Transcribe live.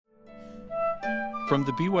From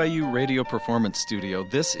the BYU Radio Performance Studio,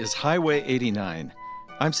 this is Highway 89.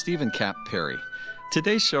 I'm Stephen Cap Perry.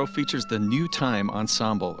 Today's show features the New Time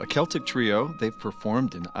Ensemble, a Celtic trio. They've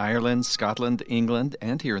performed in Ireland, Scotland, England,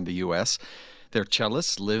 and here in the U.S. Their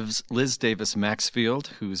cellist, Liz Davis Maxfield,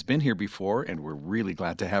 who's been here before, and we're really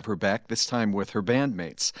glad to have her back, this time with her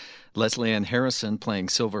bandmates. Leslie Ann Harrison playing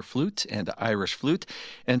silver flute and Irish flute,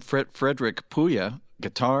 and Frederick Puya,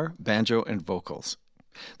 guitar, banjo, and vocals.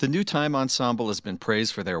 The New Time Ensemble has been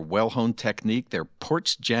praised for their well-honed technique, their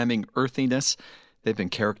porch-jamming earthiness. They've been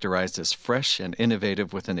characterized as fresh and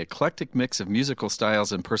innovative with an eclectic mix of musical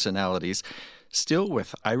styles and personalities, still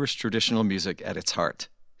with Irish traditional music at its heart.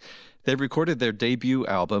 They recorded their debut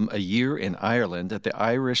album, A Year in Ireland, at the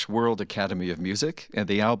Irish World Academy of Music, and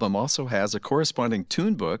the album also has a corresponding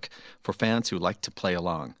tune book for fans who like to play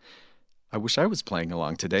along. I wish I was playing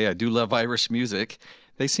along today. I do love Irish music.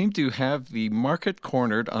 They seem to have the market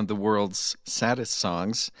cornered on the world's saddest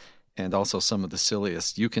songs and also some of the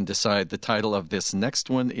silliest. You can decide. The title of this next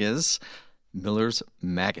one is Miller's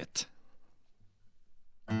Maggot.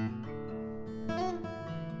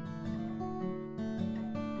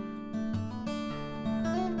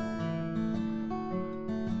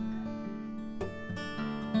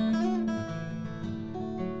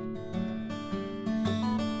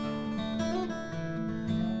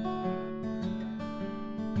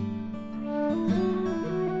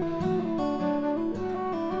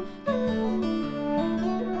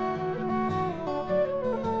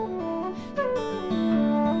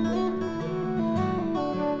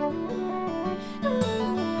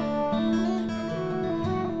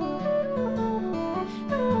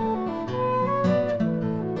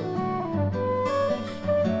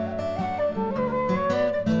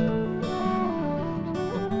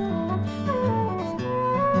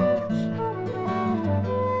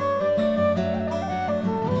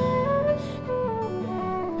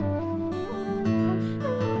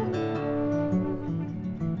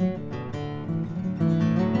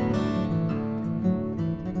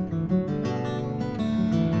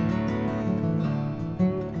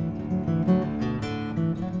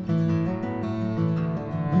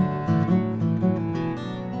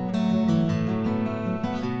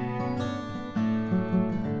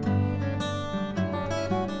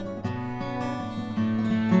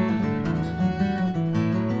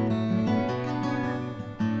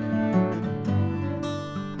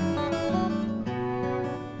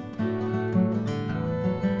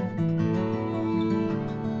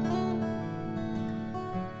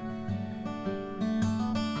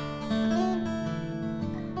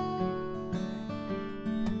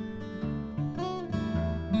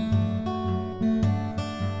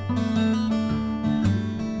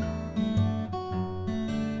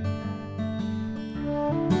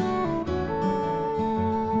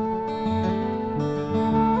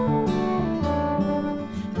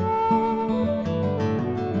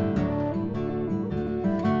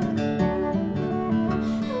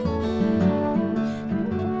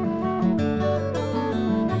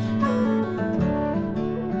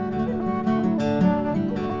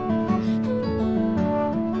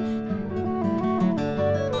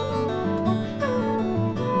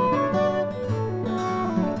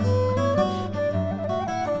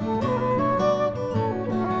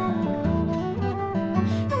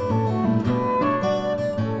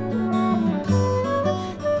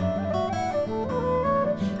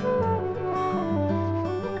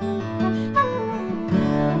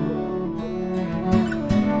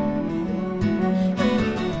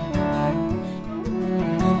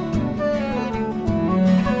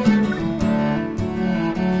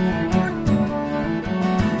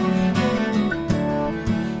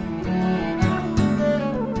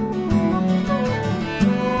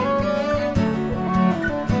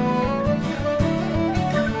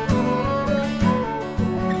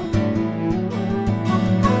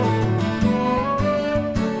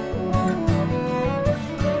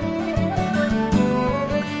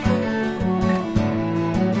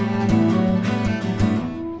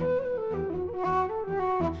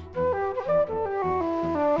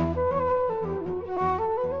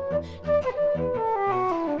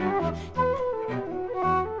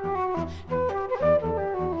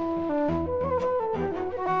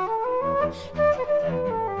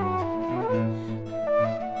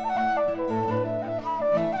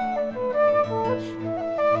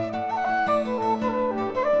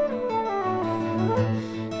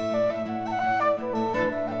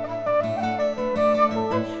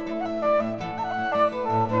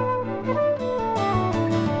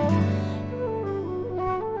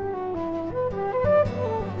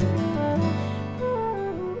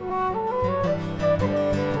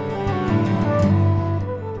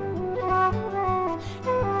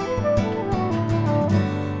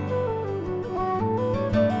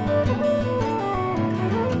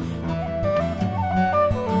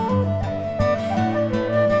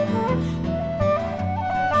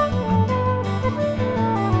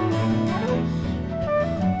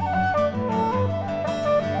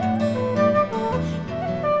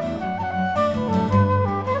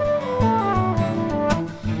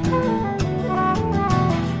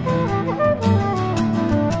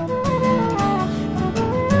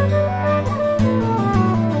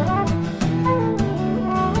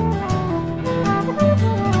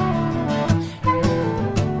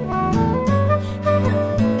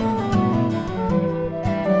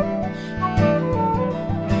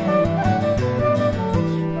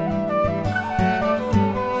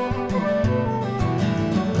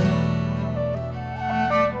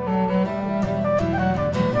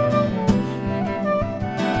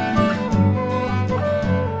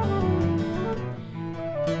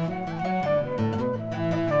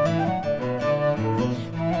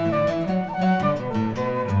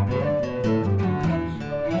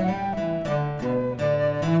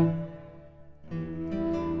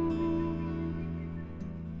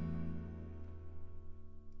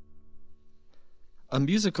 A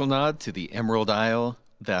musical nod to the Emerald Isle.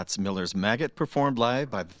 That's Miller's Maggot, performed live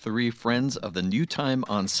by the three friends of the New Time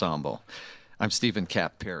Ensemble. I'm Stephen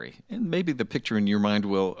Kapp Perry, and maybe the picture in your mind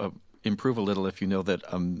will improve a little if you know that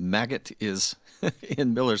a maggot is,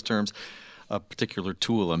 in Miller's terms, a particular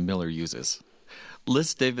tool a Miller uses.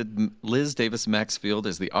 Liz Davis Maxfield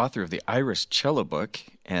is the author of the Irish Cello Book,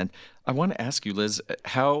 and I want to ask you, Liz,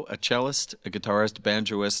 how a cellist, a guitarist,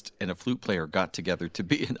 banjoist, and a flute player got together to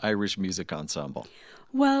be an Irish music ensemble.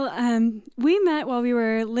 Well, we met while we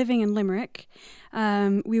were living in Limerick.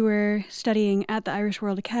 We were studying at the Irish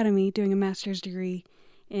World Academy, doing a master's degree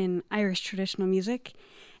in Irish traditional music.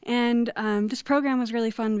 And this program was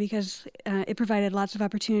really fun because it provided lots of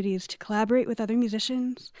opportunities to collaborate with other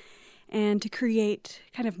musicians and to create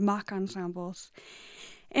kind of mock ensembles.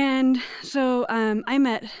 And so I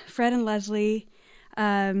met Fred and Leslie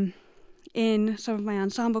in some of my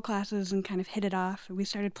ensemble classes and kind of hit it off. We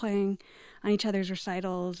started playing on each other's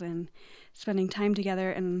recitals and spending time together,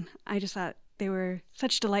 and I just thought they were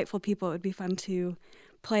such delightful people. It would be fun to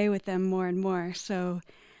play with them more and more. So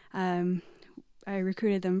I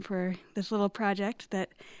recruited them for this little project that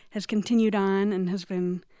has continued on and has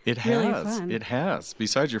been really fun. It has.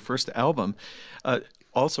 Besides your first album,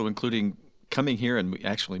 also including coming here and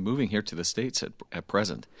actually moving here to the States at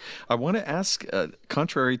present. I want to ask,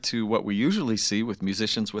 contrary to what we usually see with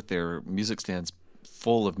musicians with their music stands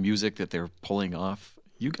full of music that they're pulling off,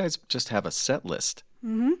 you guys just have a set list.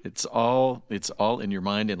 Mm-hmm. It's all in your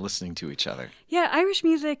mind and listening to each other. Yeah, Irish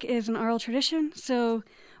music is an oral tradition, so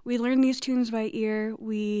we learn these tunes by ear,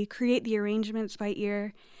 we create the arrangements by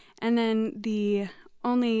ear, and then the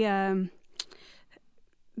only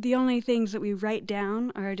things that we write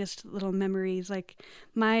down are just little memories. Like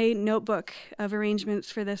my notebook of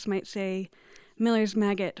arrangements for this might say, Miller's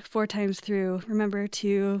Maggot 4 times through. Remember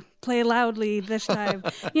to play loudly this time.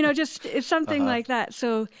 Just it's something like that.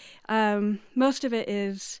 So most of it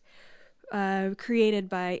is created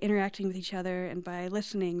by interacting with each other and by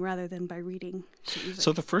listening rather than by reading music.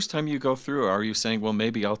 So the first time you go through, are you saying, well,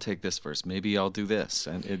 maybe I'll take this first, maybe I'll do this,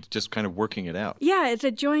 and it just kind of working it out? Yeah, it's a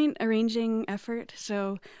joint arranging effort.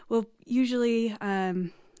 So we'll usually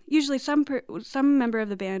some member of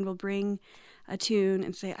the band will bring a tune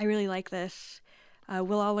and say, I really like this.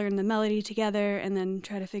 We'll all learn the melody together and then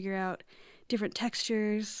try to figure out different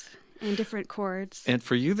textures and different chords. And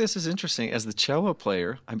for you, this is interesting. As the cello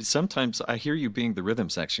player, I mean, sometimes I hear you being the rhythm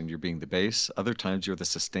section, you're being the bass. Other times you're the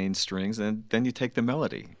sustained strings, and then you take the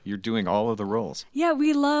melody. You're doing all of the roles. Yeah,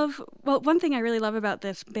 one thing I really love about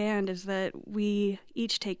this band is that we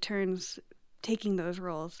each take turns taking those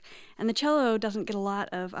roles. And the cello doesn't get a lot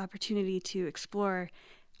of opportunity to explore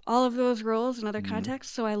all of those roles in other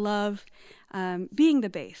contexts, so I love being the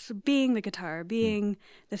bass, being the guitar, being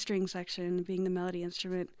the string section, being the melody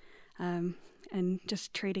instrument, and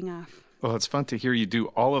just trading off. Well, it's fun to hear you do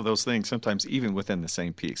all of those things, sometimes even within the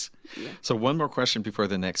same piece. Yeah. So one more question before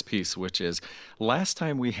the next piece, which is, last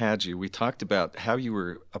time we had you, we talked about how you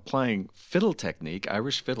were applying fiddle technique,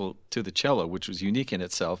 Irish fiddle, to the cello, which was unique in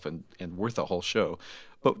itself and worth a whole show.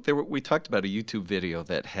 But we talked about a YouTube video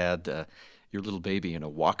that had your little baby in a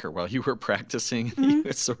walker while you were practicing. He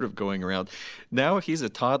was sort of going around. Now he's a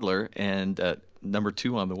toddler and number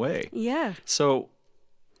 2 on the way. Yeah. So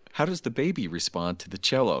how does the baby respond to the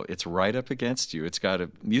cello? It's right up against you.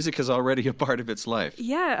 Music is already a part of its life.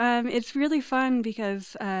 Yeah, it's really fun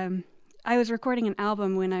because I was recording an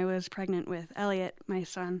album when I was pregnant with Elliot, my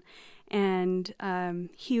son, and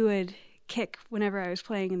he would kick whenever I was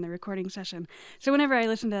playing in the recording session. So whenever I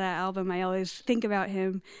listen to that album, I always think about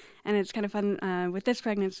him, and it's kind of fun. With this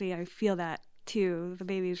pregnancy, I feel that too. The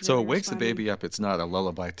baby's really So it wakes responding. the baby up. It's not a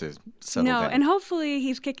lullaby to settle down. No, and hopefully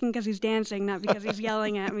he's kicking because he's dancing, not because he's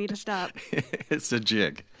yelling at me to stop. It's a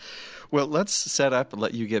jig. Well, let's set up and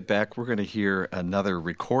let you get back. We're going to hear another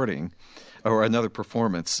recording or another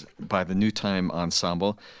performance by the New Time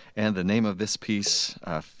Ensemble. And the name of this piece,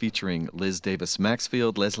 featuring Liz Davis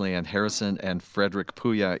Maxfield, Leslie Ann Harrison, and Frederick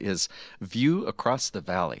Puya, is View Across the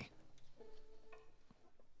Valley.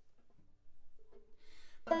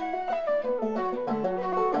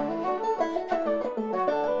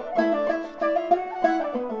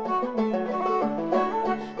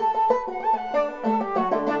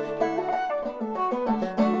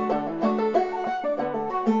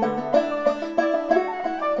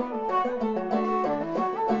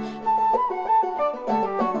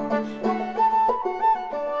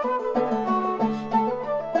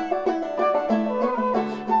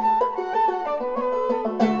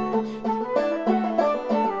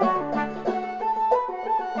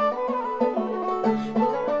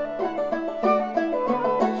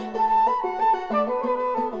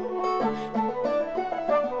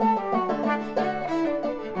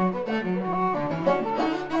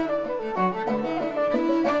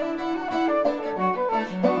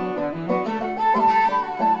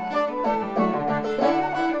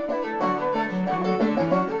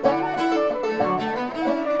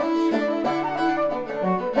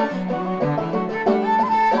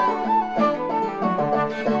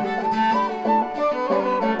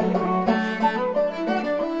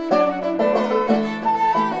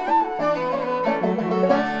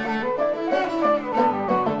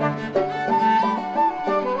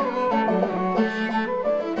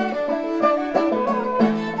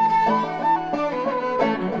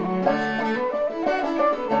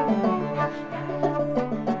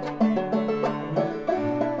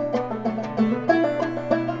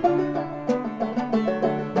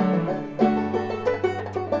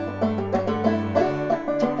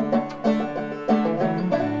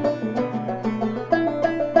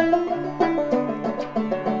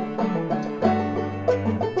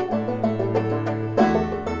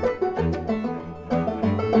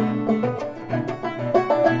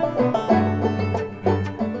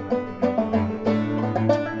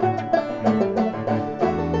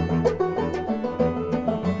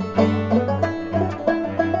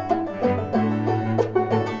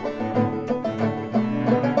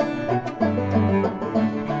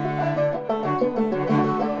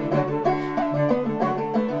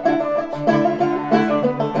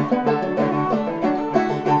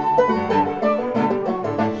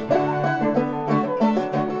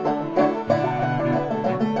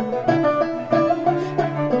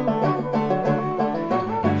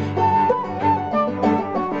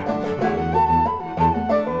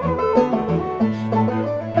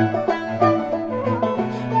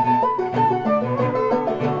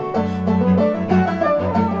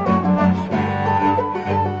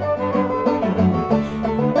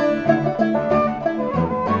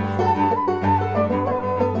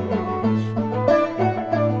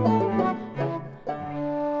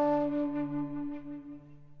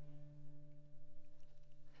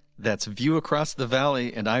 That's View Across the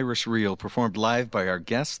Valley and Irish Reel, performed live by our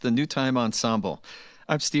guests, the New Time Ensemble.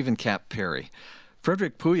 I'm Stephen Kapp Perry.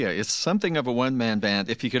 Frederick Puya is something of a one-man band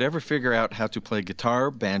if he could ever figure out how to play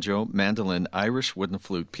guitar, banjo, mandolin, Irish wooden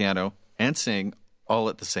flute, piano, and sing all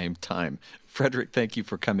at the same time. Frederick, thank you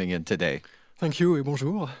for coming in today. Thank you, et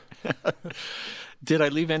bonjour. Did I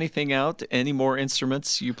leave anything out? Any more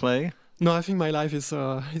instruments you play? No, I think my life is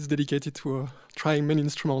dedicated to trying many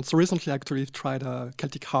instruments. Recently, actually, I've tried a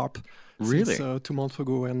Celtic harp. Really? Since 2 months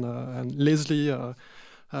ago, and Leslie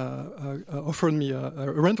offered me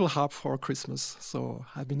a rental harp for Christmas. So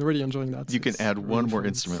I've been really enjoying that. You can add one more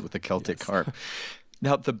instrument with the Celtic harp.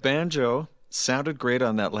 Now, the banjo sounded great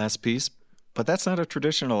on that last piece, but that's not a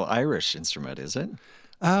traditional Irish instrument, is it?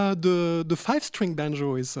 The 5-string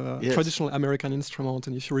banjo is a traditional American instrument,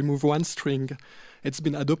 and if you remove one string, it's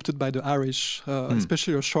been adopted by the Irish,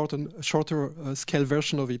 especially a shorter scale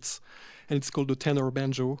version of it, and it's called the tenor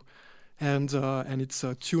banjo, and it's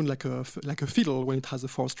tuned like a fiddle when it has the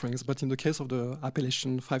 4 strings. But in the case of the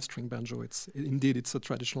Appalachian 5-string banjo, it's a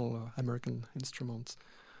traditional American instrument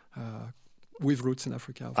with roots in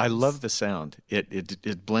Africa. I love the sound.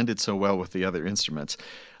 It blended so well with the other instruments.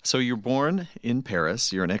 So you're born in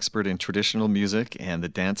Paris. You're an expert in traditional music and the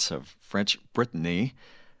dance of French Brittany.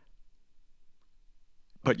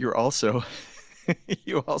 But you're also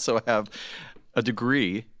you also have a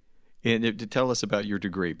degree. And tell us about your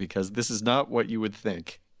degree, because this is not what you would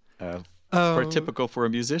think typical for a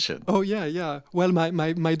musician. Oh yeah. Well,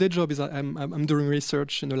 my day job is I'm doing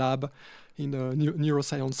research in a lab, in a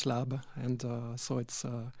neuroscience lab, and so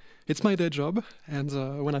it's my day job. And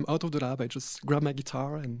when I'm out of the lab, I just grab my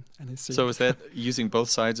guitar and I sing. So is that using both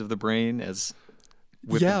sides of the brain as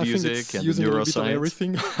with the music and using the a neuroscience? bit of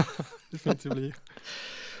everything, definitively.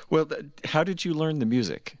 Well, how did you learn the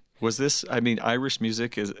music? Was this, Irish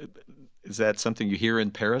music, is that something you hear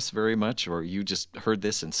in Paris very much, or you just heard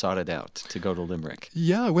this and sought it out to go to Limerick?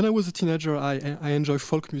 Yeah, when I was a teenager, I enjoyed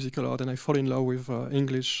folk music a lot, and I fell in love with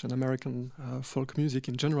English and American folk music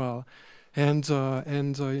in general. And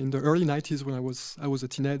in the early 90s, when I was a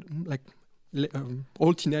teenager,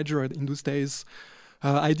 old teenager in those days,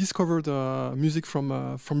 I discovered music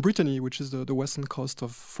from Brittany, which is the western coast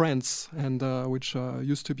of France, and which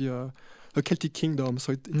used to be a Celtic kingdom,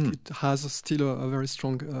 so it has still a very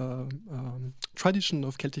strong tradition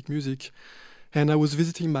of Celtic music. And I was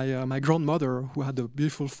visiting my grandmother, who had a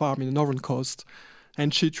beautiful farm in the northern coast,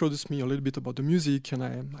 and she introduced me a little bit about the music, and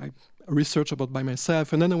I researched about by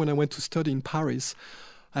myself. And then when I went to study in Paris,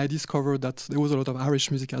 I discovered that there was a lot of Irish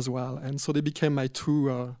music as well, and so they became my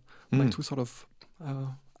two sort of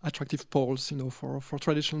attractive poles, for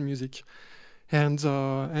traditional music. And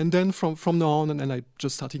then from now on, and I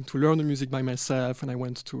just started to learn the music by myself, and I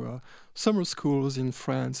went to summer schools in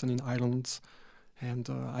France and in Ireland, and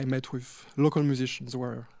I met with local musicians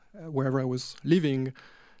wherever I was living,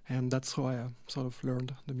 and that's how I sort of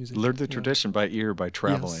learned the music. Learned the tradition by ear, by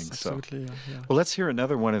traveling. Yes, absolutely. So. Yeah. Well, let's hear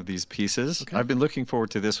another one of these pieces. Okay. I've been looking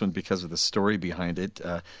forward to this one because of the story behind it.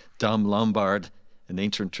 Dame Lombard, an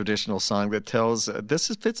ancient traditional song that tells,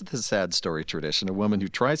 fits the sad story tradition, a woman who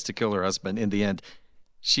tries to kill her husband. In the end,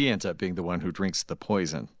 she ends up being the one who drinks the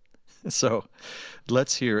poison. So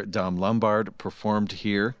let's hear Dame Lombard performed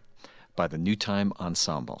here by the New Time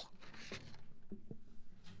Ensemble.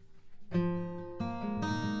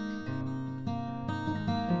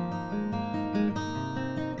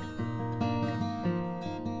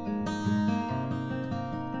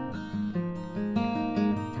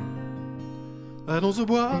 Allons au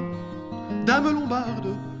bois, Dame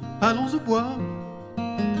Lombarde, allons au bois.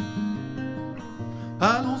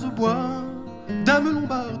 Allons au bois, Dame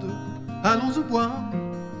Lombarde, allons au bois.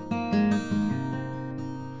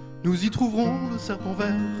 Nous y trouverons le serpent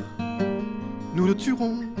vert, nous le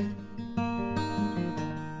tuerons.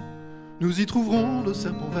 Nous y trouverons le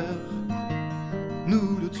serpent vert,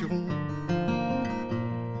 nous le tuerons.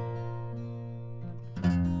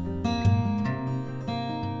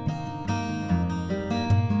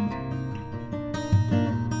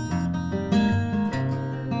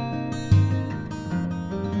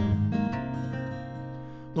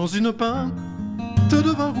 Dans une pinte de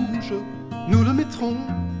vin rouge, nous le mettrons.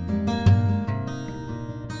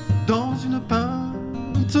 Dans une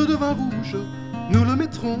pinte de vin rouge, nous le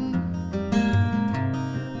mettrons.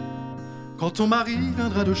 Quand ton mari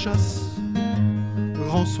viendra de chasse,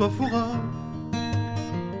 grand soif aura.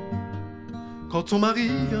 Quand ton mari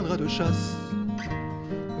viendra de chasse,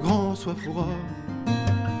 grand soif aura.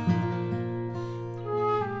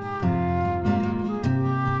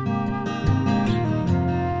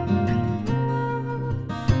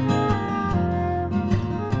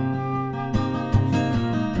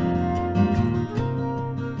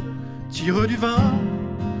 Tire du vin,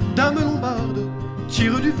 dame lombarde,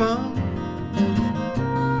 tire du vin.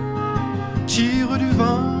 Tire du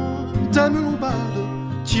vin, dame lombarde,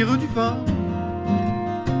 tire du vin.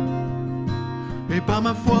 Et par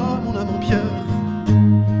ma foi, mon âme en pierre,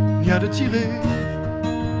 il y a de tirer.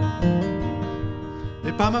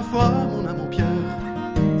 Et par ma foi, mon âme en pierre,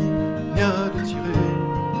 il y a de tirer.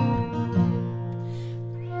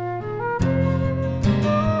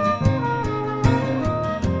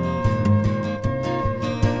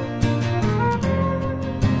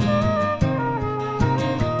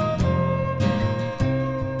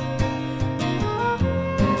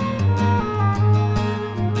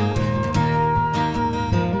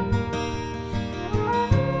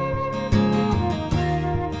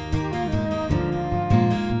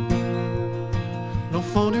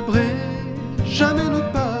 L'enfant du Bré, jamais ne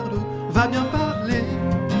parle, va bien parler.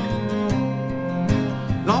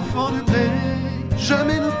 L'enfant du Bré,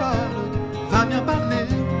 jamais ne parle, va bien parler.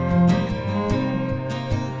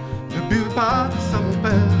 Ne buvez pas de ça, mon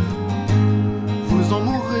père, vous en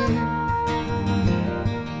mourrez.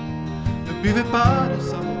 Ne buvez pas de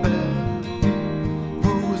ça, mon père,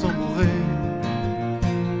 vous en mourrez.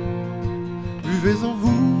 Buvez-en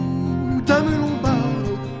vous, dame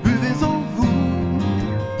lombarde, buvez-en vous.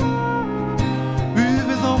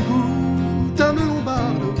 Buvez-en vous, dame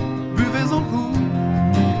lombarde, buvez-en vous.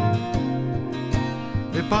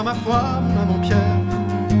 Et par ma foi, mon âme en pierre,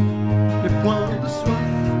 les points de soif.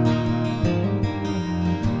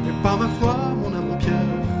 Et par ma foi, mon âme en pierre,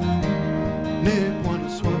 les points de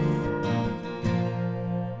soif.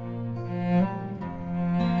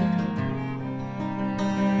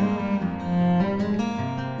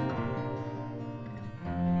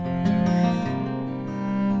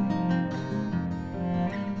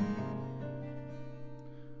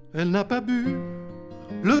 Elle n'a pas bu,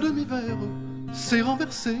 le demi-verre s'est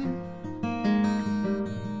renversé.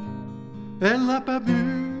 Elle n'a pas bu,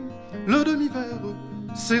 le demi-verre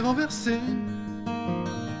s'est renversé.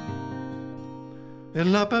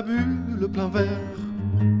 Elle n'a pas bu, le plein verre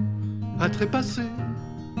a trépassé.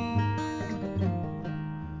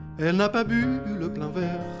 Elle n'a pas bu, le plein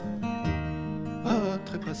verre a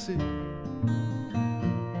trépassé.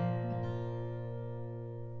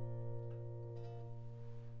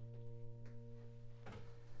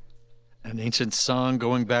 An ancient song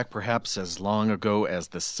going back perhaps as long ago as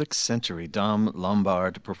the 6th century, Dame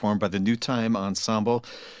Lombard, performed by the New Time Ensemble,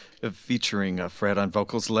 featuring Fred on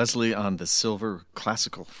vocals, Leslie on the silver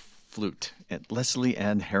classical flute. And Leslie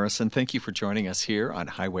Ann Harrison, thank you for joining us here on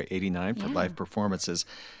Highway 89 for live performances.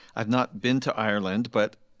 I've not been to Ireland,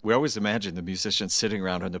 but we always imagine the musicians sitting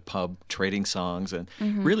around in the pub trading songs, and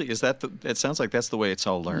really, is that it sounds like that's the way it's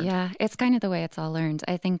all learned. Yeah, it's kind of the way it's all learned.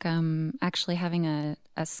 I think actually having a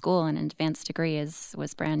school and an advanced degree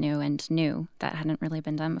was brand new and new. That hadn't really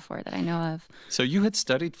been done before that I know of. So you had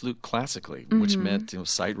studied flute classically, which meant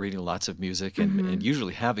sight reading lots of music and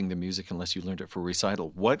usually having the music unless you learned it for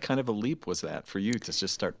recital. What kind of a leap was that for you to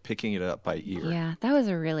just start picking it up by ear? Yeah, that was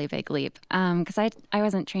a really big leap because I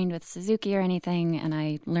wasn't trained with Suzuki or anything, and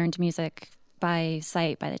I learned music by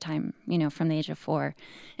sight by the time, from the age of 4.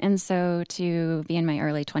 And so to be in my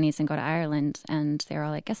early 20s and go to Ireland, and they were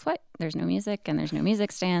all like, guess what? There's no music and there's no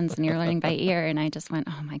music stands and you're learning by ear. And I just went,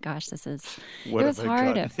 oh my gosh, it was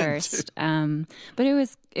hard at first. But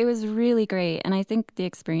it was really great. And I think the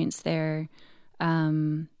experience there,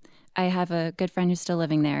 I have a good friend who's still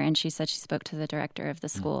living there, and she said she spoke to the director of the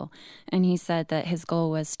school, and he said that his goal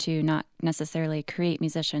was to not necessarily create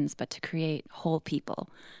musicians, but to create whole people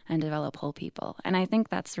and develop whole people. And I think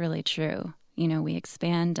that's really true. We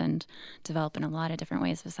expand and develop in a lot of different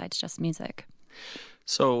ways besides just music.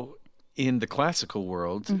 So in the classical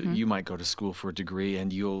world, you might go to school for a degree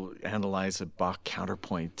and you'll analyze a Bach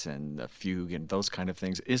counterpoint and a fugue and those kind of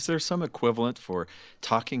things. Is there some equivalent for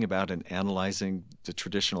talking about and analyzing the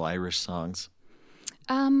traditional Irish songs?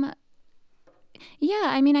 Yeah,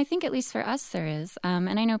 I think at least for us there is.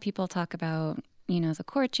 And I know people talk about, the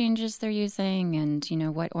chord changes they're using and,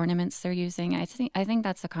 what ornaments they're using. I think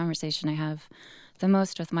that's a conversation I have the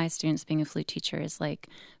most with my students being a flute teacher is like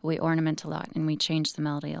we ornament a lot and we change the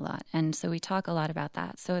melody a lot. And so we talk a lot about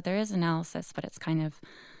that. So there is analysis, but it's kind of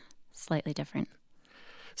slightly different.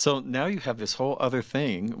 So now you have this whole other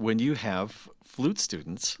thing when you have flute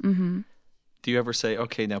students. Do you ever say,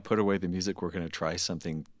 okay, now put away the music, we're going to try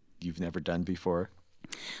something you've never done before?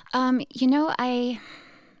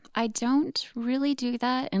 I don't really do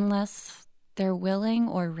that unless they're willing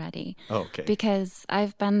or ready. Okay. Because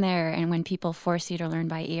I've been there, and when people force you to learn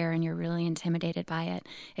by ear and you're really intimidated by it,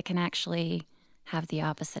 it can actually have the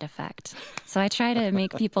opposite effect. So I try to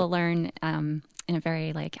make people learn in a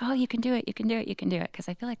very like, oh, you can do it, you can do it, you can do it, because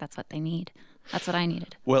I feel like that's what they need. That's what I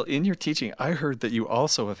needed. Well, in your teaching, I heard that you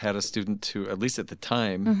also have had a student who, at least at the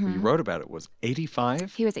time you wrote about it, was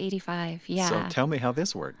 85? He was 85, yeah. So tell me how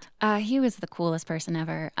this worked. He was the coolest person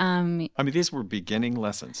ever. I mean, these were beginning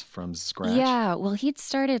lessons from scratch. Yeah, well, he'd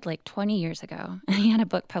started like 20 years ago, and he had a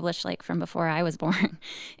book published like from before I was born,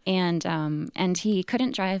 and he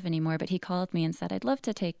couldn't drive anymore. But he called me and said, "I'd love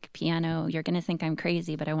to take piano. You're going to think I'm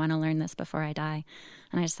crazy, but I want to learn this before I die."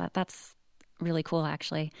 And I just thought that's really cool,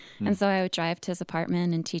 actually. And so I would drive to his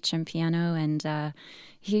apartment and teach him piano, and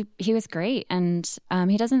he was great. And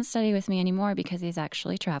he doesn't study with me anymore because he's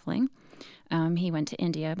actually traveling. He went to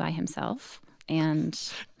India by himself, and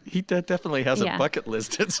He definitely has a bucket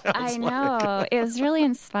list, it sounds I know. like. It was really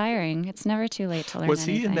inspiring. It's never too late to learn Was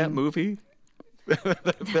he anything. in that movie?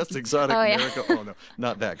 Best Exotic Miracle? Oh, no,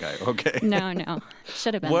 not that guy. Okay. No.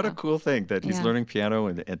 Should have been. What a though. cool thing that he's Yeah. learning piano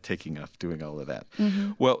and taking off, doing all of that.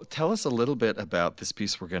 Well, tell us a little bit about this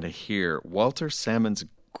piece we're going to hear, Walter Salmon's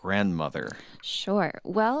Grandmother. Sure.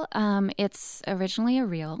 Well, it's originally a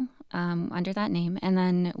reel under that name, and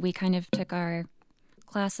then we kind of took our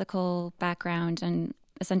classical background and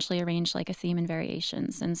essentially arranged like a theme and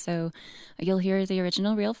variations. And so you'll hear the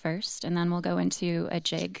original reel first, and then we'll go into a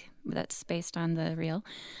jig that's based on the reel,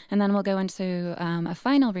 and then we'll go into a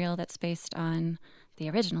final reel that's based on the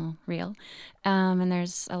original reel. And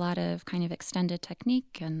there's a lot of kind of extended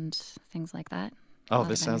technique and things like that. Oh,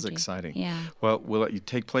 this sounds energy. exciting. Yeah. Well, we'll let you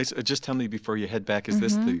take place. Just tell me before you head back, is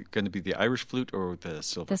this going to be the Irish flute or the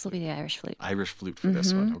silver This will flute? be the Irish flute. Irish flute for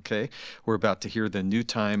this one, okay? We're about to hear the New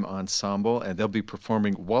Time Ensemble, and they'll be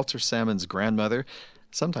performing Walter Salmon's Grandmother.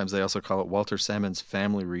 Sometimes they also call it Walter Salmon's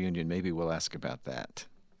Family Reunion. Maybe we'll ask about that.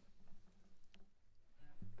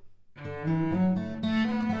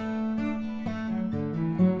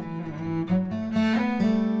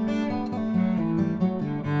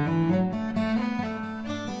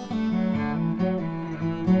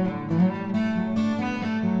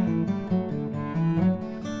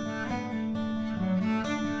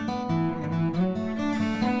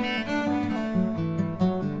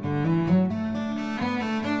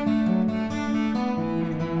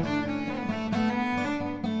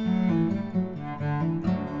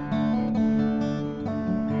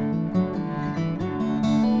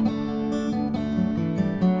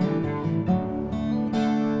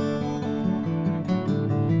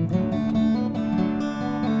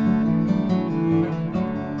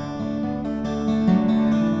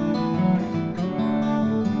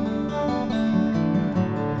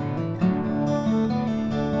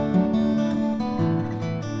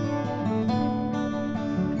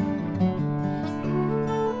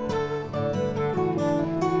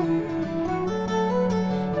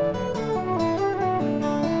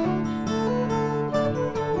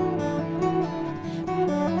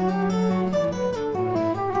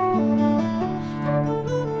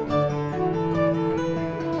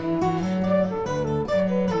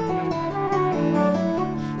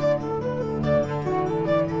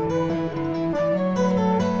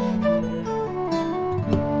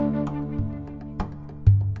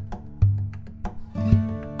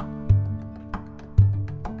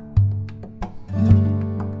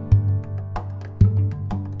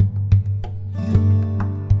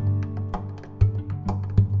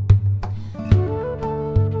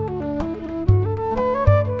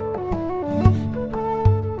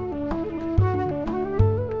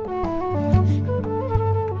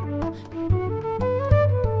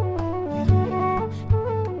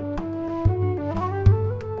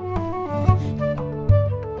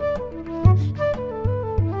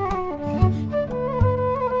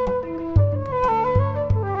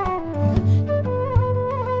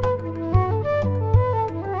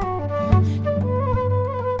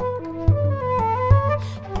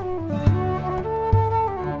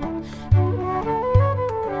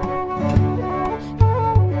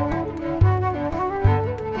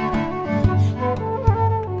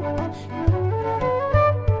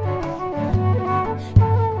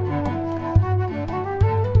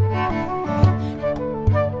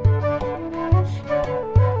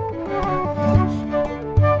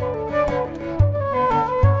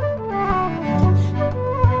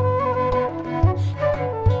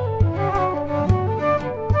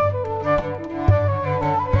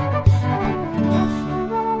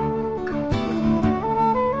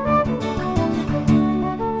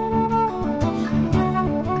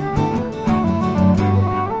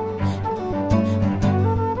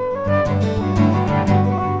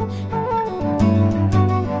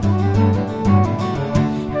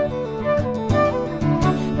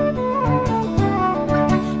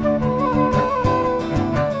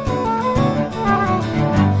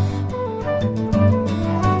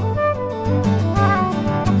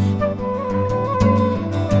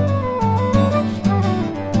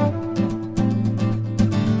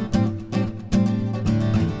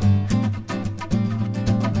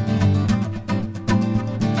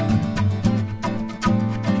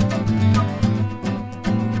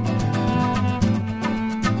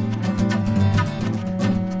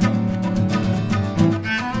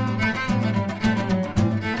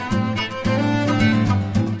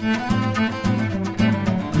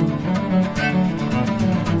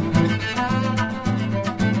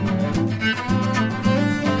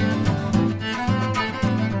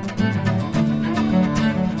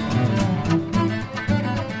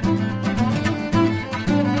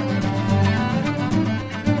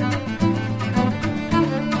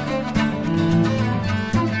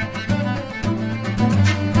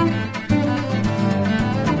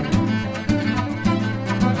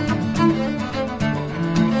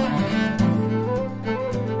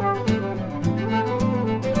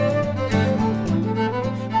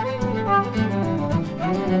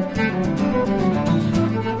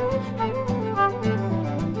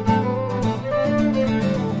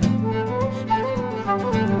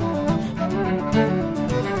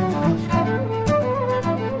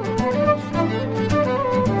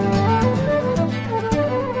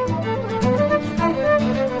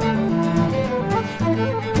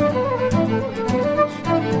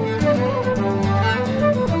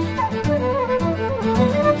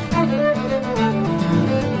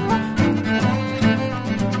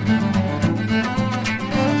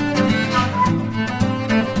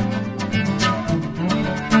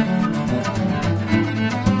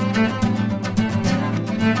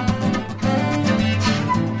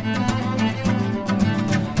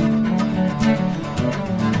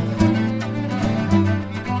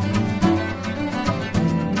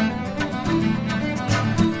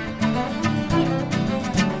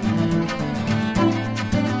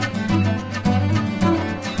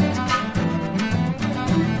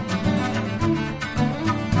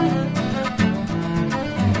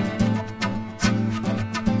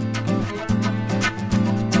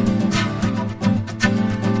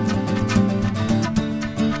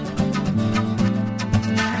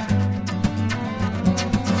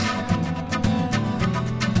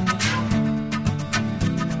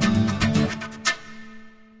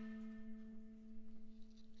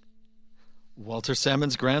 Walter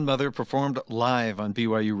Salmon's grandmother performed live on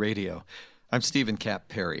BYU Radio. I'm Stephen Kapp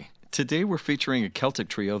Perry. Today we're featuring a Celtic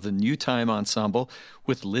trio, the New Time Ensemble,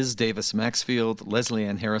 with Liz Davis Maxfield, Leslie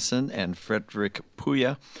Ann Harrison, and Frederick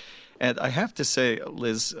Puya. And I have to say,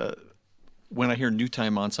 Liz, when I hear New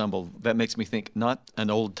Time Ensemble, that makes me think not an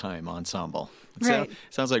old time ensemble. It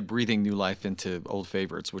sounds like breathing new life into old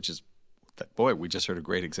favorites, which is, boy, we just heard a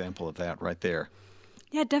great example of that right there.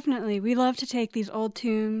 Yeah, definitely. We love to take these old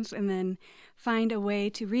tunes and then find a way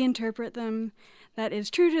to reinterpret them that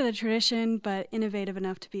is true to the tradition, but innovative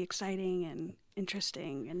enough to be exciting and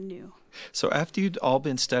interesting and new. So after you'd all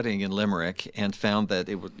been studying in Limerick and found that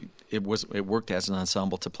it worked as an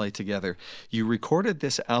ensemble to play together, you recorded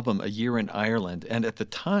this album a year in Ireland. And at the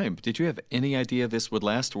time, did you have any idea this would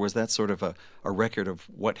last, or was that sort of a record of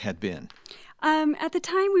what had been? At the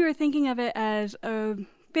time, we were thinking of it as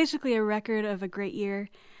basically a record of a great year.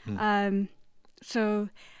 So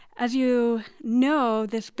as you know,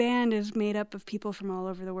 this band is made up of people from all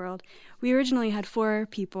over the world. We originally had 4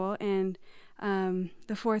 people, and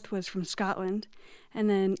the 4th was from Scotland. And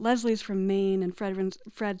then Leslie's from Maine, and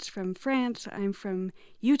Fred's from France. I'm from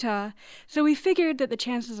Utah. So we figured that the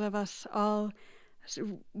chances of us all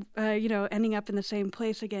ending up in the same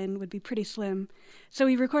place again would be pretty slim. So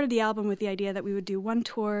we recorded the album with the idea that we would do one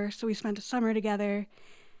tour. So we spent a summer together,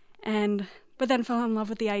 but then fell in love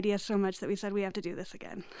with the idea so much that we said we have to do this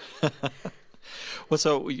again. Well,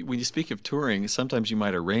 so when you speak of touring, sometimes you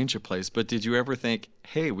might arrange a place, but did you ever think,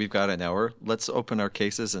 hey, we've got an hour, let's open our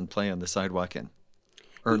cases and play on the sidewalk and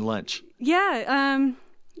earn lunch? Yeah.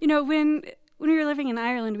 When we were living in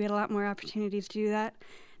Ireland, we had a lot more opportunities to do that.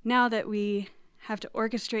 Now that we have to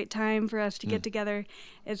orchestrate time for us to get together,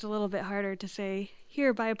 it's a little bit harder to say,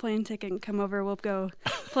 here, buy a plane ticket and come over, we'll go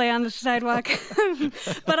play on the sidewalk.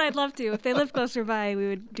 But I'd love to. If they lived closer by, we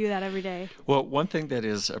would do that every day. Well, one thing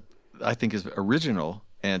that I think is original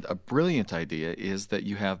and a brilliant idea is that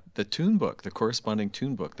you have the tune book, the corresponding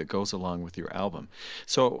tune book that goes along with your album.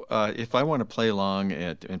 So if I want to play along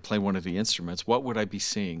and play one of the instruments, what would I be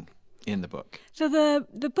seeing in the book? So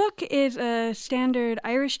the book is a standard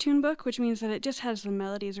Irish tune book, which means that it just has the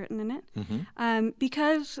melodies written in it. Mm-hmm.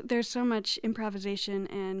 Because there's so much improvisation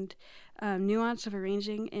and nuance of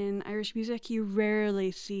arranging in Irish music, you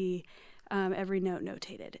rarely see every note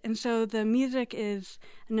notated. And so the music is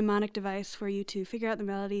a mnemonic device for you to figure out the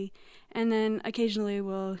melody, and then occasionally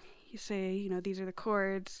you say, these are the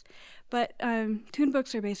chords. But tune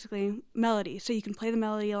books are basically melody, so you can play the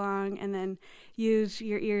melody along and then use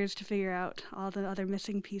your ears to figure out all the other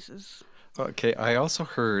missing pieces. Okay, I also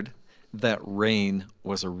heard that rain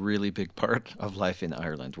was a really big part of life in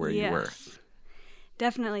Ireland where you were.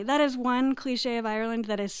 Definitely. That is one cliche of Ireland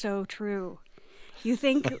that is so true. You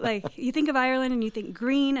think of Ireland and you think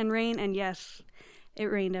green and rain, and yes, it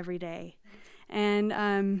rained every day. And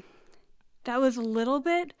that was a little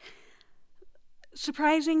bit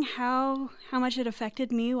surprising how much it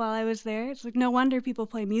affected me while I was there. It's like, no wonder people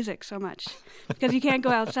play music so much, because you can't go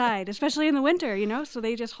outside, especially in the winter, So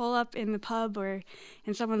they just hole up in the pub or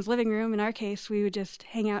in someone's living room. In our case, we would just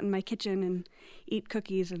hang out in my kitchen and eat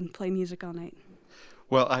cookies and play music all night.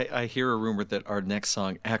 Well, I hear a rumor that our next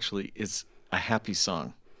song actually is a happy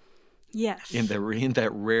song. Yes. In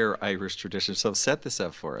that rare Irish tradition. So set this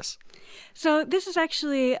up for us. So this is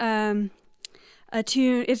actually a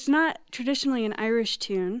tune. It's not traditionally an Irish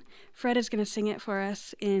tune. Fred is going to sing it for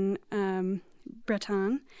us in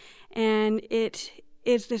Breton. And it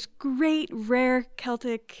is this great, rare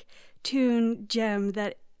Celtic tune gem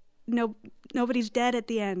that nobody's dead at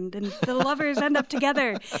the end, and the lovers end up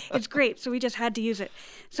together. It's great, so we just had to use it.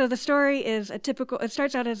 So the story is it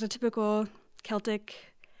starts out as a typical Celtic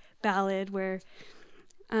ballad where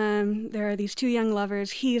there are these 2 young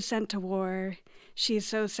lovers. He is sent to war. She is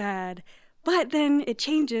so sad. But then it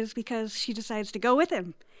changes because she decides to go with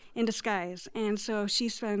him in disguise. And so she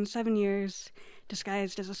spends 7 years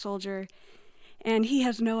disguised as a soldier, and he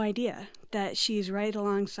has no idea that she's right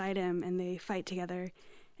alongside him, and they fight together.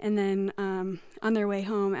 And then on their way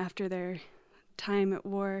home after their time at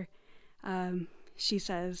war, she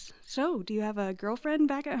says, "So, do you have a girlfriend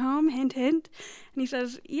back at home? Hint, hint." And he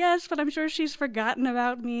says, "Yes, but I'm sure she's forgotten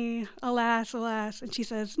about me. Alas, alas." And she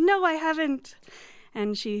says, "No, I haven't."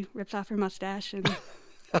 And she rips off her mustache, and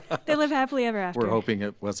they live happily ever after. We're hoping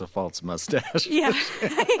it was a false mustache. Yeah,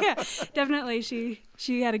 yeah, definitely.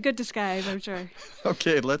 She had a good disguise, I'm sure.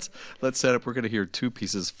 Okay, let's set up. We're going to hear 2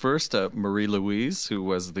 pieces. First, Marie Louise, who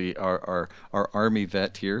was our army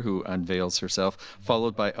vet here, who unveils herself,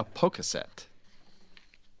 followed by a polka set.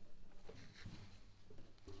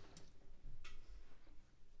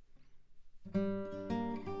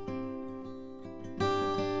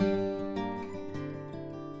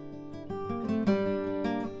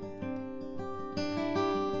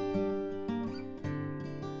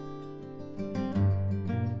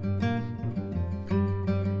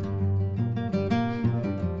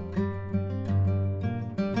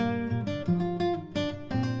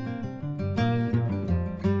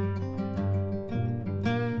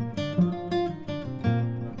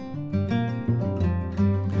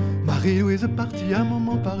 Marie-Louise est partie un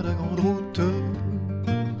moment par la grande route.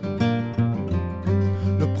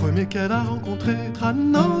 Le premier qu'elle a rencontré,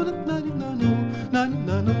 Trano, naninano,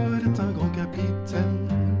 naninano, elle est un grand capitaine.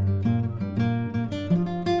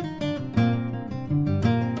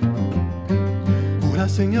 Où la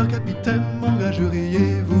seigneur capitaine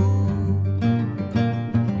m'engageriez-vous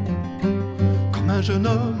comme un jeune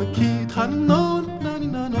homme qui, Trano,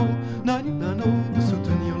 naninano, naninano, veut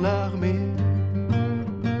soutenir l'armée?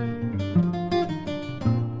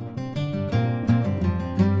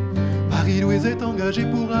 Marie-Louise est engagée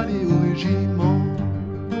pour aller au régiment,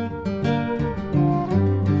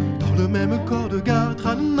 dans le même corps de garde,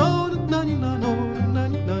 Trano, naninano,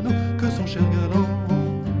 naninano, que son cher galant.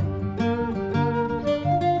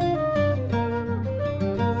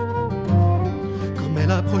 Comme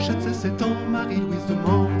elle approchait de ses 7 ans, Marie-Louise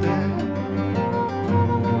demandait: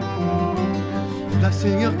 la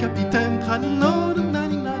seigneur capitaine, Trano,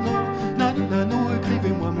 naninano, naninano,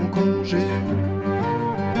 écrivez-moi mon congé.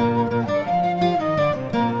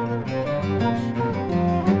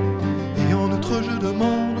 Je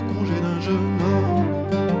demande le congé d'un jeune homme,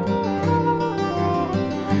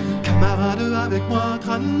 camarade avec moi,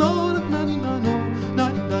 Trano, naninano,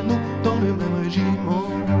 naninano, dans le même régiment.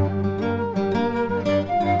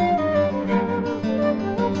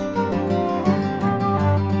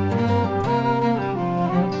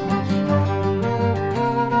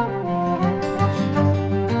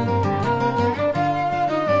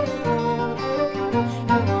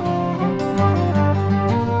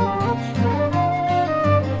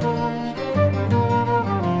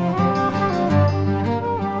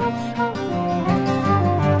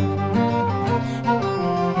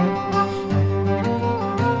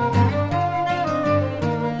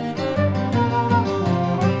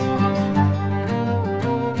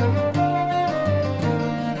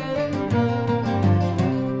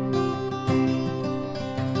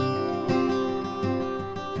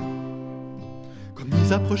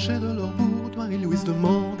 Approchés de leur bout, Marie-Louise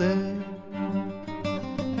demandait: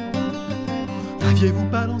 aviez-vous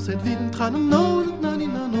pas dans cette ville, Trano,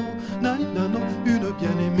 naninano, naninano, une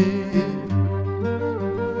bien-aimée?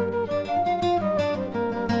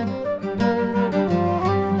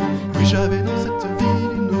 Oui, j'avais dans cette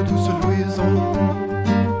ville une douce louison.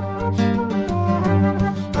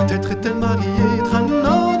 Peut-être est-elle mariée, Trano,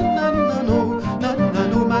 naninano,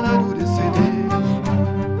 naninano, malade ou décédée.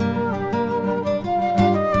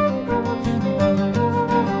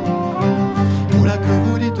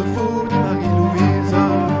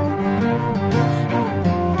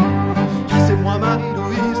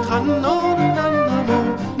 Marie-Louise, Trano, naninano,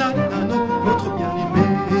 naninano, votre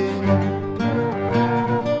bien-aimée.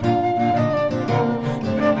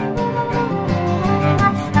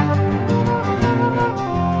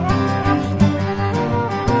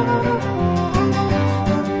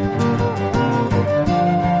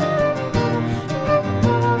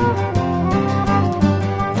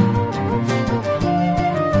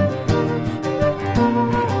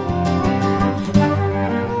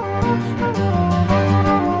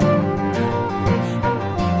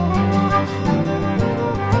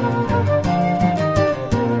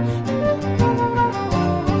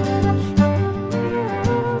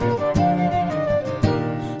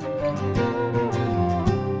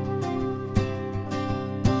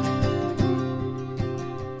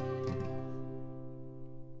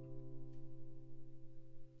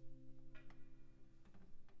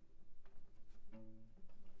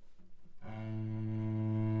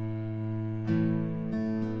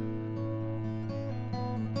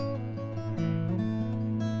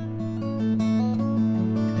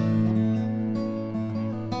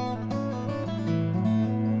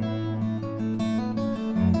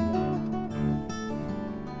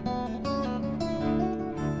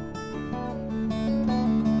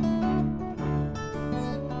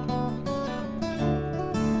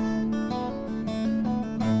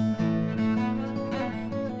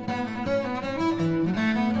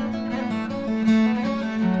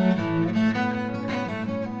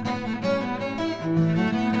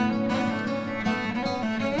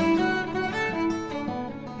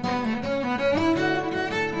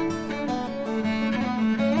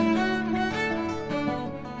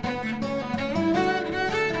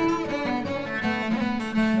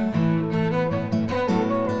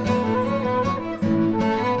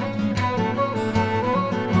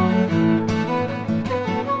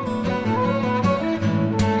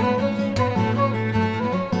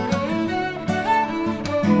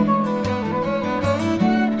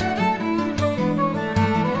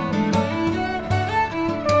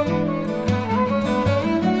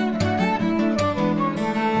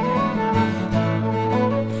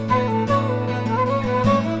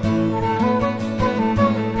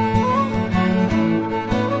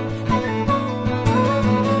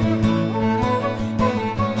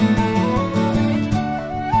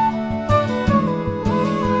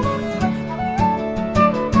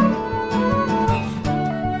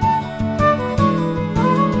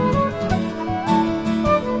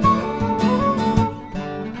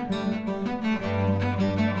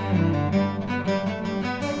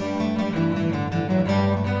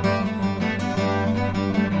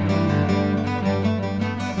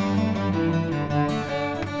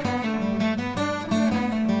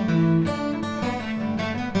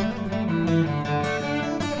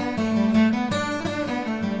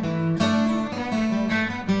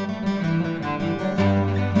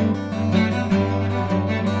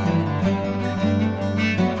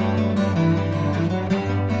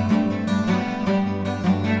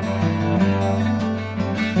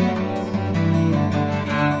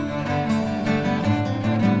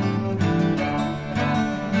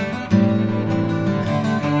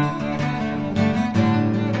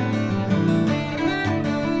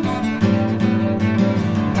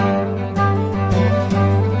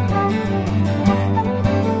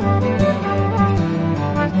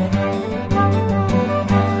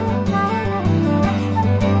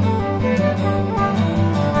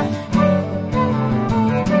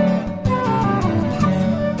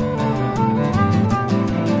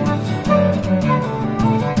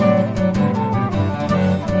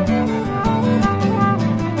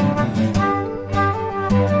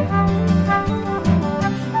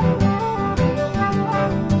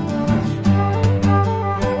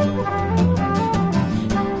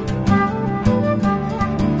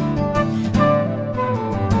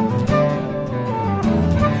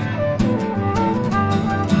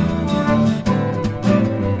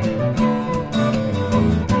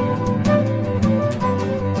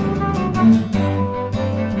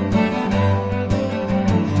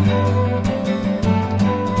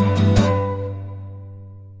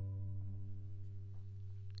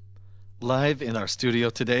 Live in our studio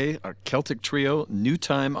today, our Celtic trio, New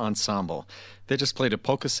Time Ensemble. They just played a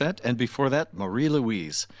polka set, and before that, Marie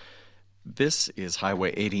Louise. This is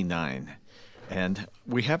Highway 89, and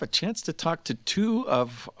we have a chance to talk to two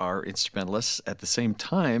of our instrumentalists at the same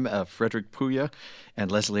time, Frederick Puya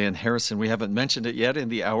and Leslie Ann Harrison. We haven't mentioned it yet in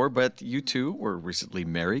the hour, but you two were recently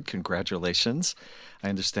married. Congratulations. I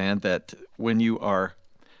understand that when you are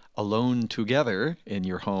alone together in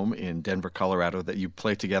your home in Denver, Colorado, that you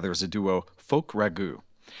play together as a duo, Folk Ragout.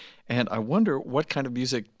 And I wonder, what kind of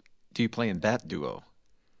music do you play in that duo?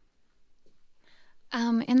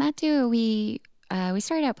 In that duo, we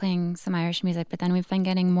started out playing some Irish music, but then we've been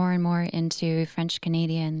getting more and more into French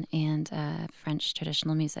Canadian and French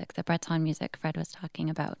traditional music, the Breton music Fred was talking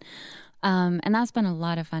about. And that's been a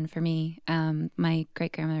lot of fun for me. My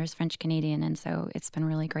great-grandmother is French Canadian, and so it's been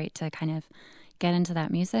really great to kind of get into that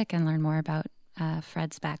music and learn more about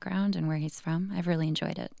Fred's background and where he's from. I've really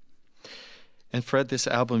enjoyed it. And Fred, this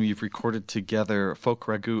album you've recorded together, Folk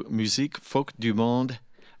Ragout, Musique Folk du Monde.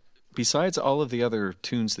 Besides all of the other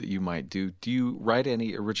tunes that you might do you write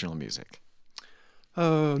any original music?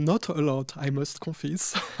 Not a lot, I must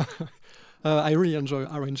confess. I really enjoy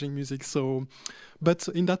arranging music. But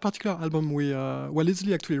in that particular album,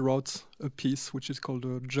 Leslie actually wrote a piece which is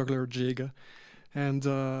called Juggler Jig. And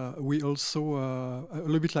we also, a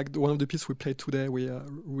little bit like one of the pieces we played today, we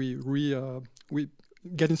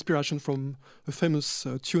get inspiration from a famous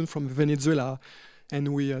tune from Venezuela,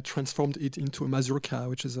 and we transformed it into a mazurka,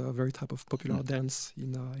 which is a very type of popular dance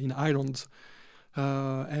in Ireland.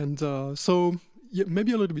 So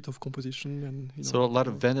maybe a little bit of composition. And so a lot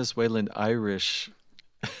of Venezuelan Irish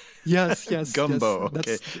Yes. Gumbo. Yes,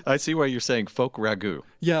 okay. I see why you're saying Folk Ragout.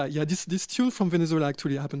 Yeah. This tune from Venezuela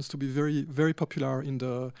actually happens to be very, very popular in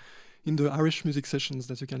the Irish music sessions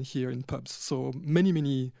that you can hear in pubs. So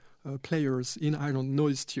many players in Ireland know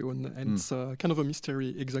this tune, and it's kind of a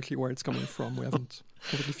mystery exactly where it's coming from. We haven't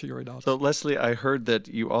completely figured it out. So Leslie, I heard that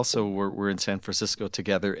you also were in San Francisco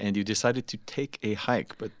together, and you decided to take a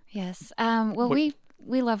hike. But yes,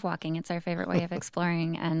 we love walking. It's our favorite way of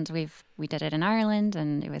exploring, and we did it in Ireland,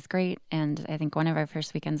 and it was great. And I think one of our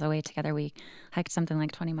first weekends away together, we hiked something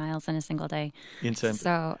like 20 miles in a single day.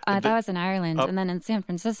 That was in Ireland. And then in San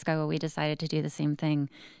Francisco, we decided to do the same thing,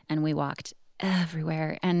 and we walked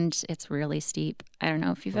everywhere, and it's really steep. I don't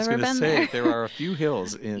know if you've ever been there. There are a few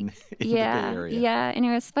hills in the Bay Area. Yeah, and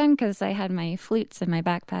it was fun because I had my flutes and my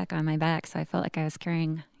backpack on my back, so I felt like I was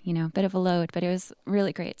carrying a bit of a load, but it was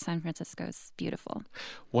really great. San Francisco is beautiful.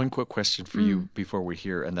 One quick question for you before we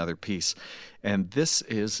hear another piece. And this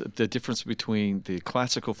is the difference between the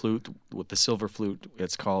classical flute, with the silver flute,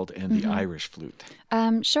 it's called, and the Irish flute.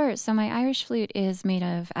 Sure. So my Irish flute is made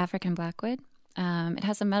of African blackwood. It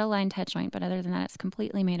has a metal-lined head joint, but other than that, it's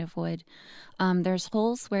completely made of wood. There's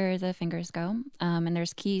holes where the fingers go, and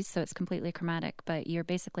there's keys, so it's completely chromatic, but you're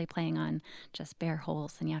basically playing on just bare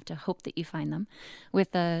holes, and you have to hope that you find them.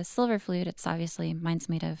 With the silver flute, mine's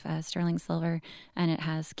made of sterling silver, and it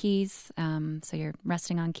has keys, so you're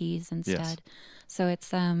resting on keys instead. Yes. So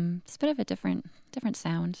it's a bit of a different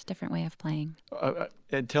sound, different way of playing.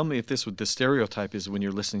 And tell me if the stereotype is when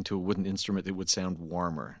you're listening to a wooden instrument, it would sound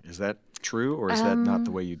warmer. Is that true, or is that not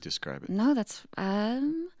the way you describe it? No, that's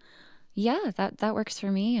that works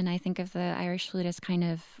for me. And I think of the Irish flute as kind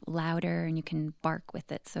of louder, and you can bark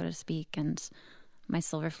with it, so to speak. And my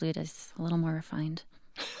silver flute is a little more refined.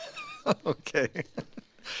 Okay.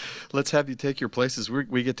 Let's have you take your places.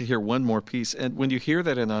 We get to hear one more piece. And when you hear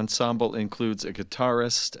that an ensemble includes a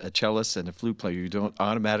guitarist, a cellist, and a flute player, you don't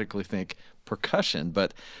automatically think percussion.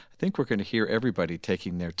 But I think we're going to hear everybody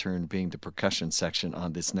taking their turn being the percussion section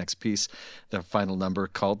on this next piece, the final number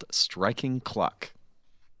called Striking Clock.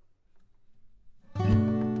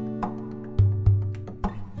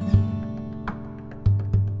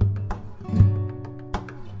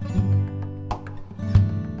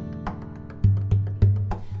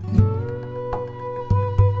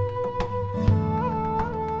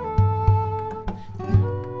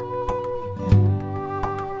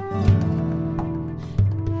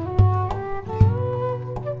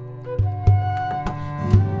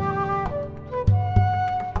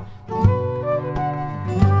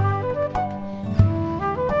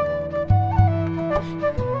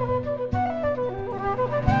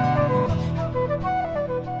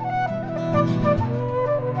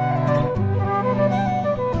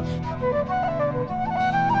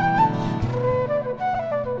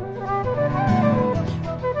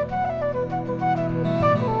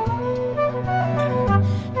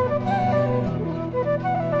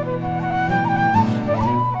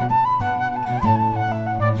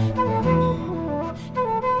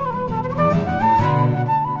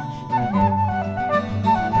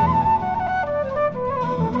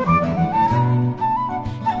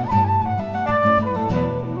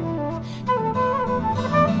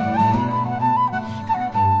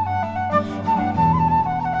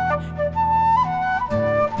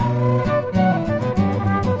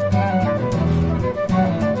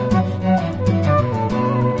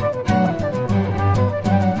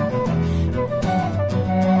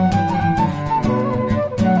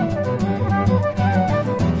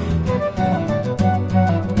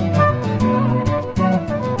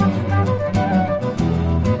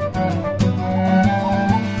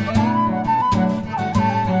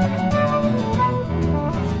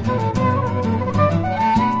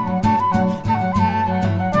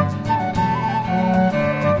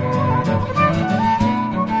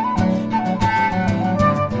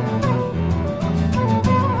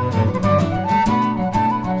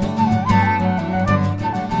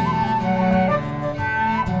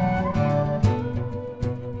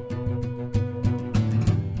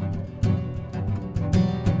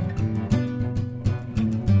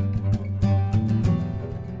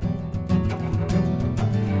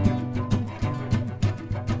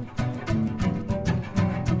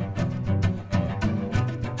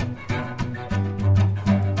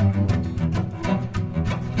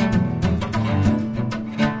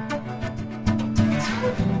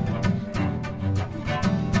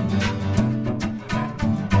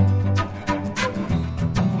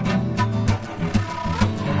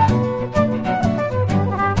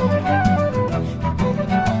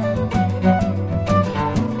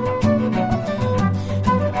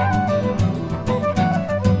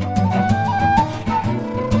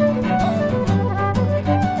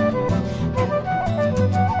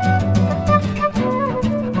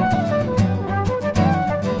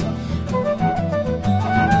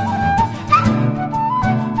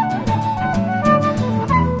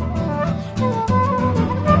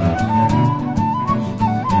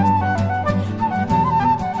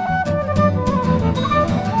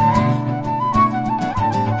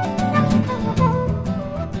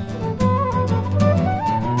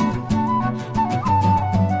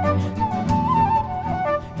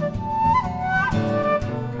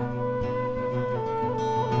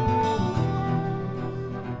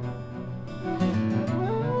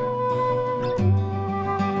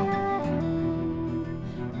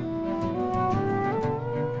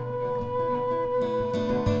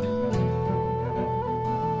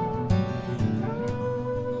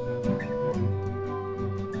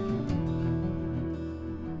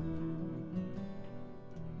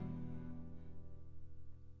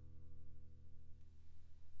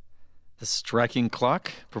 The Striking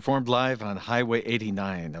Clock, performed live on Highway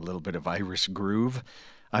 89, a little bit of Irish groove.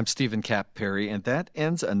 I'm Stephen Kapp Perry, and that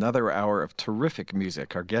ends another hour of terrific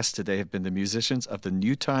music. Our guests today have been the musicians of the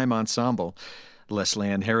New Time Ensemble, Leslie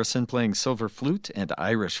Ann Harrison playing silver flute and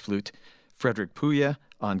Irish flute, Frederick Puya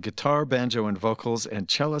on guitar, banjo, and vocals, and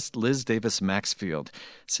cellist Liz Davis Maxfield.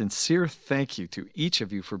 Sincere thank you to each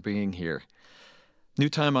of you for being here. New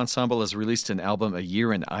Time Ensemble has released an album, A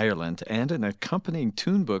Year in Ireland, and an accompanying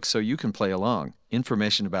tune book so you can play along.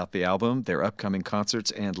 Information about the album, their upcoming concerts,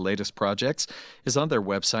 and latest projects is on their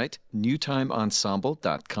website,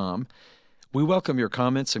 newtimeensemble.com. We welcome your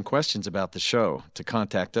comments and questions about the show. To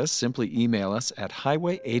contact us, simply email us at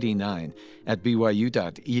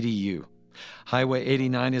highway89@byu.edu. Highway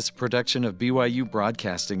 89 is a production of BYU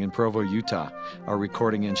Broadcasting in Provo, Utah. Our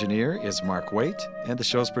recording engineer is Mark Waite, and the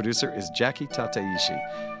show's producer is Jackie Tataishi.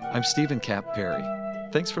 I'm Stephen Kapp Perry.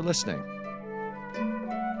 Thanks for listening.